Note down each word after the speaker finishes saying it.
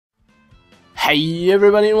Hey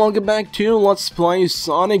everybody, and welcome back to Let's Play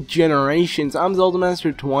Sonic Generations. I'm Zelda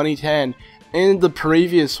Master 2010. In the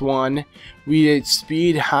previous one, we did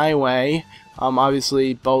Speed Highway,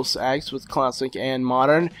 obviously both acts with Classic and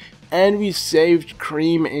Modern, and we saved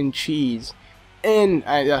Cream and Cheese. And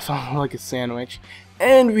that felt like a sandwich.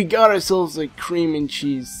 And we got ourselves a Cream and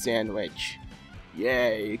Cheese sandwich.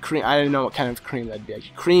 Yay, cream. I don't know what kind of cream that'd be.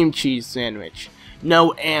 Actually. Cream cheese sandwich.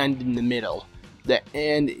 No and in the middle. The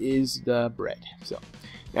and is the bread. So,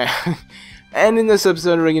 and in this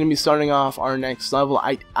episode, we're going to be starting off our next level.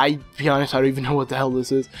 I be honest, I don't even know what the hell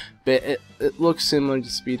this is, but it looks similar to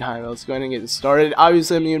Speed Highway. Let's go ahead and get it started.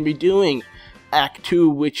 Obviously, I'm going to be doing Act 2,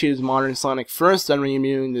 which is Modern Sonic first. Then we're going to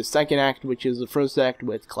be doing the second act, which is the first act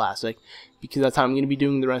with Classic, because that's how I'm going to be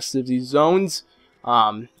doing the rest of these zones,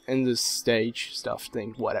 and this stage stuff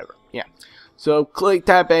thing, whatever. Yeah. So click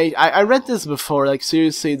tap A. I read this before. Like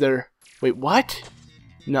seriously, they're. Wait, what?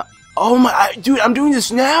 No. Oh my, dude, I'm doing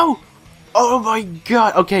this now? Oh my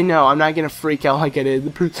god. Okay, no, I'm not gonna freak out like I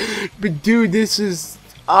did. But dude, this is.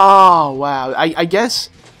 Oh wow. I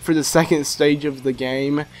guess for the second stage of the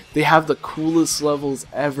game, they have the coolest levels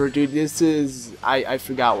ever, dude. This is. I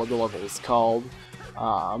forgot what the level is called.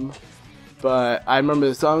 But I remember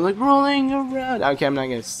the song like rolling around. Okay, I'm not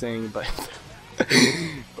gonna sing, but.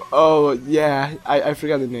 Oh yeah, I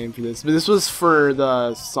forgot the name for this, but this was for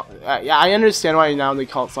the yeah, I understand why now they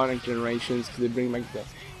call it Sonic Generations, because they bring back the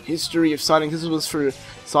history of Sonic. This was for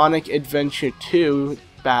Sonic Adventure 2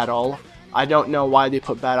 Battle. I don't know why they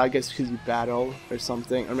put battle. I guess because you battle or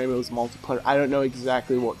something, or maybe it was multiplayer. I don't know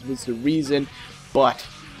exactly what was the reason, but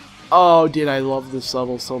oh, did I love this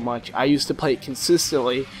level so much. I used to play it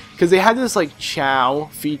consistently because they had this like Chow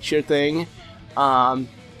feature thing.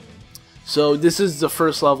 So this is the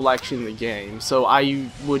first level actually in the game, so I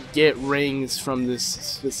would get rings from this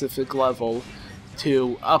specific level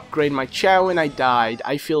to upgrade my Chow, and I died.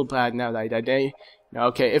 I feel bad now that I died.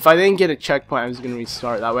 Okay, if I didn't get a checkpoint, I was going to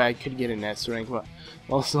restart. That way I could get an S rank, but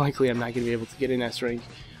most likely I'm not going to be able to get an S rank.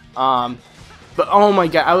 But oh my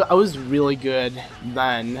god, I was really good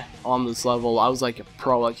then on this level. I was like a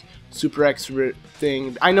pro, like super expert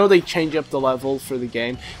thing. I know they change up the level for the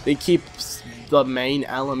game. They keep the main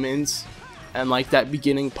elements and like that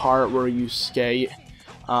beginning part where you skate.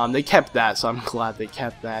 They kept that, so I'm glad they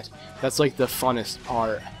kept that. That's like the funnest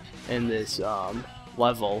part in this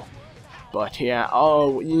level. But yeah,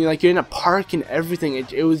 oh, you know, like you're in a park and everything.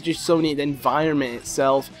 It was just so neat. The environment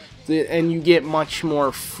itself, and you get much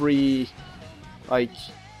more free, like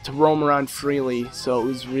to roam around freely. So it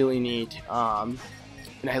was really neat. And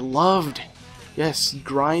I loved, yes,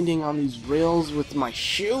 grinding on these rails with my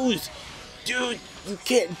shoes, dude. You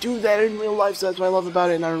can't do that in real life, so that's what I love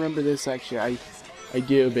about it. And I remember this actually. I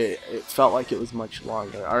do, but it felt like it was much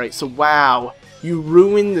longer. Alright, so wow, you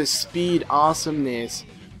ruined the speed awesomeness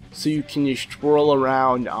so you can just twirl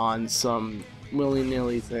around on some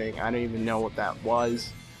willy-nilly thing. I don't even know what that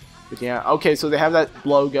was. But yeah, okay, so they have that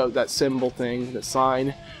logo, that symbol thing, the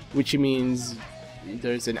sign, which means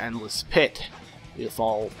there's an endless pit. You'll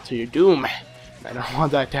fall to your doom. I don't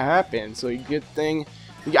want that to happen, so a good thing.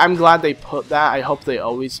 I'm glad they put that. I hope they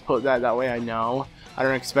always put that. That way I know. I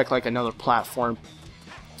don't expect like another platform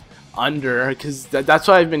under, because that's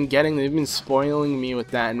what I've been getting. They've been spoiling me with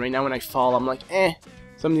that, and right now when I fall, I'm like,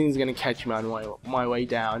 something's gonna catch me on my way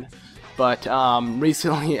down. But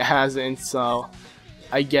recently it hasn't, so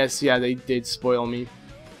I guess yeah, they did spoil me.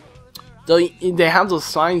 Though they have those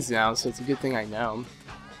signs now, so it's a good thing I know.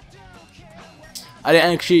 I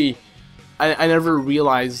didn't actually. I never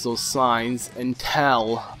realized those signs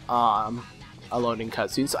until a loading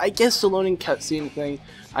cutscene. So I guess the loading cutscene thing,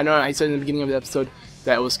 I know I said in the beginning of the episode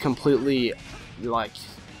that it was completely like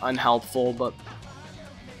unhelpful, but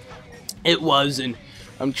it was, and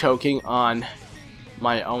I'm choking on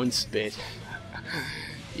my own spit.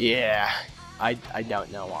 Yeah, I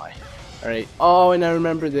don't know why. Alright, oh, and I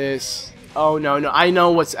remember this. Oh no, I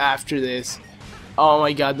know what's after this. Oh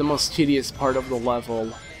my god, the most tedious part of the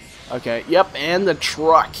level. Okay, yep, and the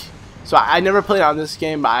truck. So I never played on this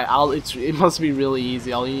game, but it must be really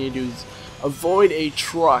easy. All you need to do is avoid a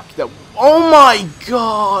truck that. Oh my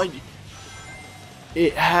god!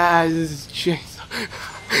 It has chainsaw.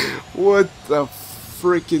 What the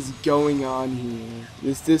frick is going on here?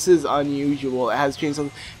 This is unusual. It has chainsaw.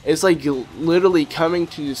 It's like literally coming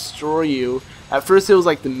to destroy you. At first, it was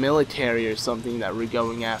like the military or something that were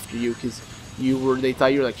going after you because they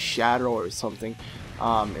thought you were like Shadow or something.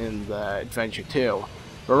 In the Adventure 2.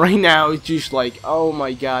 But right now it's just like, oh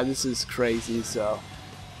my god, this is crazy. So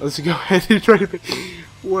let's go ahead and try to.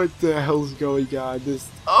 What the hell's going on? This.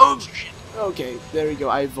 Oh shit. Okay, there we go.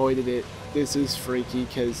 I avoided it. This is freaky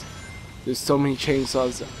because There's so many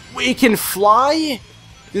chainsaws. We can fly?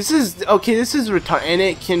 This is okay, this is retarded, and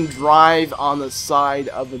it can drive on the side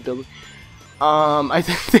of a building. I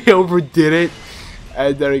think they overdid it.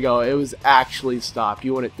 And there you go, it was actually stopped.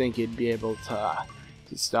 You wouldn't think it'd be able to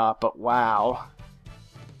stop, but wow.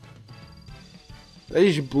 That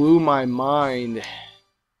just blew my mind.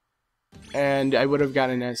 And I would have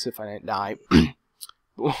gotten an S if I didn't die.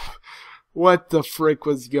 What the frick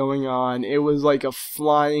was going on? It was like a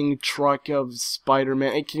flying truck of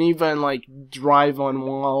Spider-Man. It can even like drive on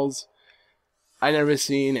walls. I never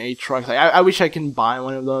seen a truck like I wish I can buy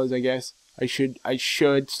one of those, I guess. I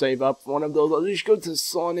should save up one of those. I'll just go to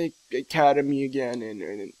Sonic Academy again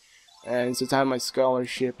and since I have my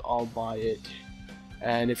scholarship, I'll buy it.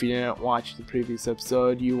 And if you didn't watch the previous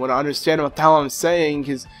episode, you want to understand what the hell I'm saying,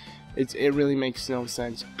 because it really makes no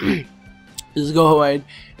sense. Just go ahead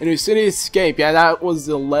and do City Escape. Yeah, that was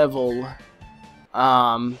the level.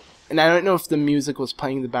 And I don't know if the music was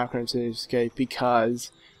playing in the background of City Escape because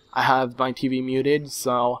I have my TV muted,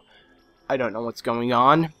 so I don't know what's going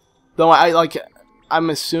on. Though I'm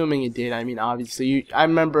assuming it did. I mean, obviously, I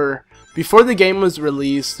remember before the game was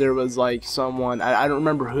released, there was like someone, I don't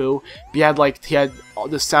remember who, but he had all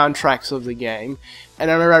the soundtracks of the game, and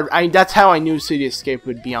I remember that's how I knew City Escape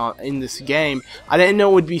would be in this game. I didn't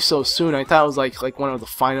know it would be so soon. I thought it was like one of the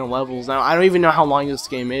final levels. Now I don't even know how long this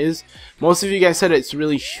game is. Most of you guys said it's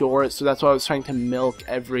really short, so that's why I was trying to milk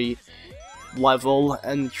every level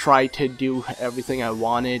and try to do everything I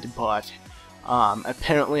wanted, but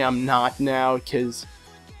apparently I'm not now, because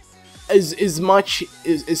as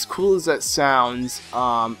cool as that sounds,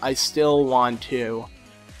 I still want to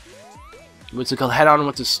head on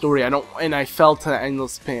with the story. I fell to the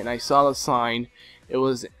endless pit, and I saw the sign. It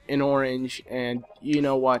was in orange, and you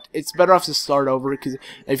know what? It's better off to start over, because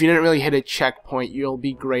if you didn't really hit a checkpoint, you'll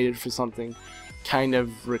be graded for something kind of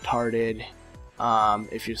retarded.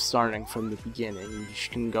 If you're starting from the beginning, you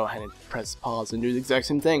can go ahead and press pause and do the exact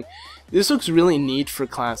same thing. This looks really neat for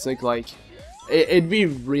Classic. Like, it'd be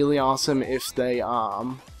really awesome if they,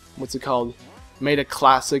 what's it called? Made a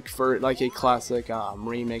classic for, like, a classic,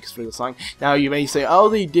 remix for the song. Now, you may say, oh,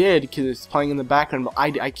 they did, because it's playing in the background, but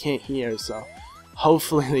I can't hear, so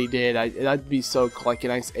hopefully they did. That'd be so cool, like a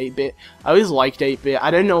nice 8-bit. I always liked 8-bit.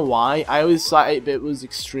 I don't know why. I always thought 8-bit was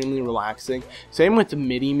extremely relaxing. Same with the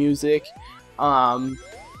MIDI music.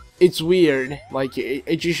 It's weird, like,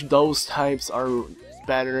 it just, those types are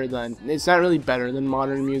better than, it's not really better than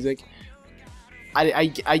modern music. I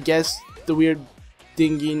guess the weird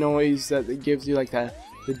dingy noise that it gives you, like the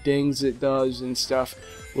dings it does and stuff,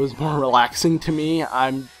 was more relaxing to me.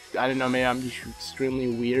 I don't know, maybe I'm just extremely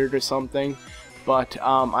weird or something, but,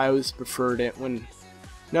 I always preferred it when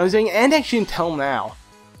I was doing, and actually until now.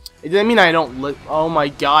 It doesn't mean I don't oh my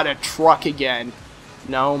god, a truck again.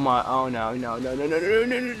 No, oh no.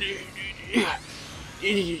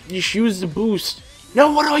 You just use the boost.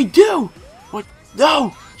 No, what do I do? What?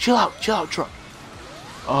 No! Chill out, truck.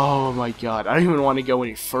 Oh my god, I don't even want to go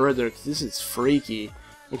any further, because this is freaky.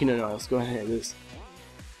 Okay, no, let's go ahead and do this.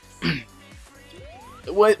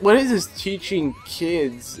 What is this teaching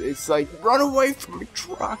kids? It's like, run away from a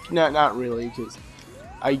truck. No, not really, because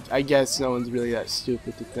I guess no one's really that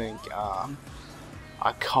stupid to think,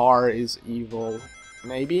 a car is evil.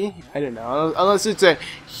 Maybe? I don't know. Unless it's a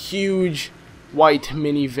huge white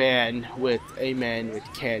minivan with a man with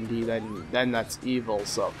candy, then that's evil.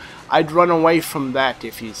 So I'd run away from that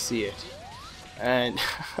if you see it. And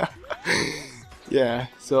yeah.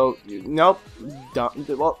 So nope. Don't.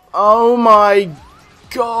 Well. Oh my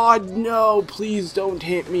God! No! Please don't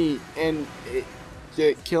hit me and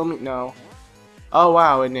kill me. No. Oh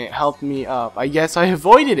wow! And it helped me up. I guess I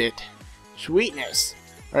avoided it. Sweetness.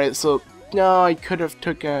 All right. So. No, I could have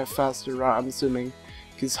took a faster route, I'm assuming,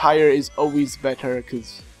 because higher is always better,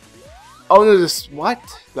 because... Oh, no, this... What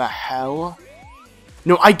the hell?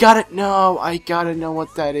 No, I got it! No, I gotta know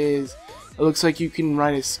what that is. It looks like you can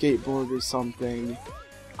ride a skateboard or something.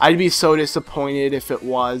 I'd be so disappointed if it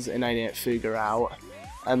was, and I didn't figure out.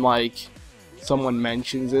 And, like, someone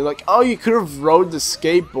mentions it, like, oh, you could have rode the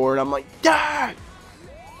skateboard. I'm like, ah!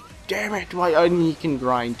 Damn it! Why? And you can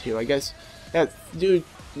grind, too. I guess... Yeah, dude...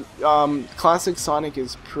 Classic Sonic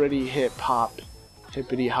is pretty hip-hop,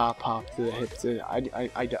 hippity-hop-hop to the hip.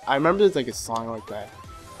 I remember there's like a song like that.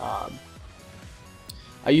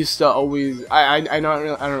 I used to always, I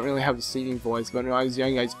don't really have a singing voice, but when I was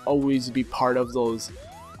young, I'd always be part of those,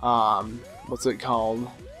 what's it called?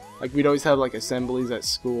 Like, we'd always have like assemblies at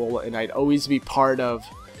school, and I'd always be part of,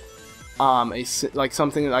 like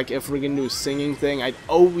something like, if we're gonna do a singing thing, I'd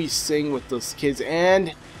always sing with those kids,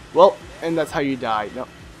 and, well, and that's how you die.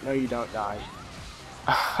 No, you don't die.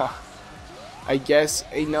 I guess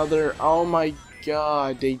another. Oh my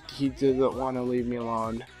god, he doesn't want to leave me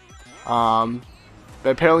alone. But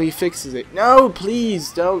apparently he fixes it. No,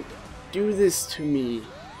 please don't do this to me.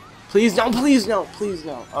 Please no, please no, please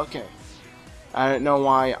no. Okay. I don't know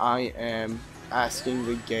why I am asking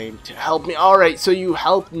the game to help me. Alright, so you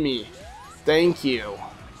helped me. Thank you.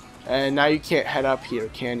 And now you can't head up here,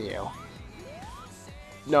 can you?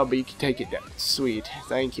 No, but you can take it down. Sweet.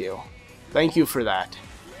 Thank you. Thank you for that.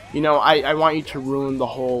 You know, I want you to ruin the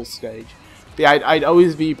whole stage. But yeah, I'd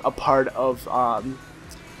always be a part of,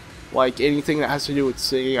 like, anything that has to do with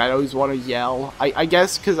singing. I'd always want to yell. I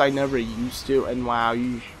guess because I never used to, and wow,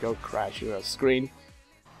 you should go crash your screen.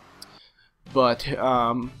 But, I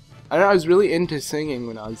don't know, I was really into singing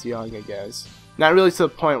when I was young, I guess. Not really to the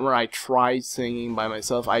point where I tried singing by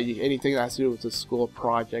myself. Anything that has to do with a school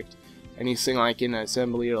project, anything like in an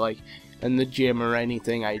assembly or like in the gym or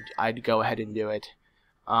anything, I'd go ahead and do it.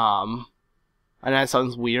 I know that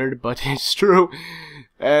sounds weird, but it's true.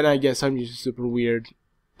 And I guess I'm just super weird.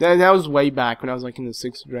 That was way back when I was like in the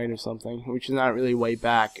 6th grade or something, which is not really way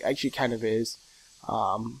back. Actually, kind of is.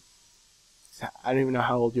 I don't even know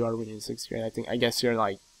how old you are when you're in 6th grade. I guess you're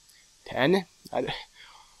like 10?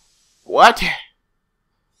 What?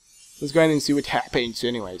 Let's go ahead and see what happens.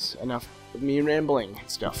 Anyways, enough of me rambling and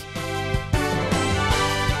stuff.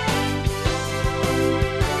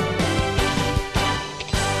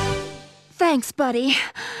 Thanks, buddy.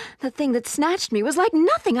 The thing that snatched me was like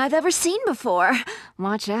nothing I've ever seen before.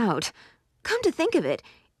 Watch out. Come to think of it,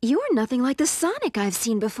 you're nothing like the Sonic I've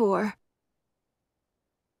seen before.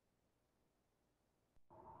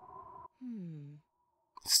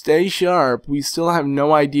 Stay sharp. We still have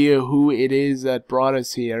no idea who it is that brought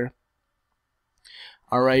us here.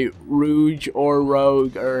 Alright, Rouge or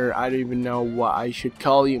Rogue, or I don't even know what I should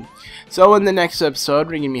call you. So in the next episode,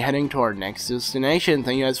 we're going to be heading to our next destination.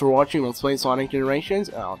 Thank you guys for watching Let's Play Sonic Generations,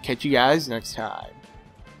 and I'll catch you guys next time.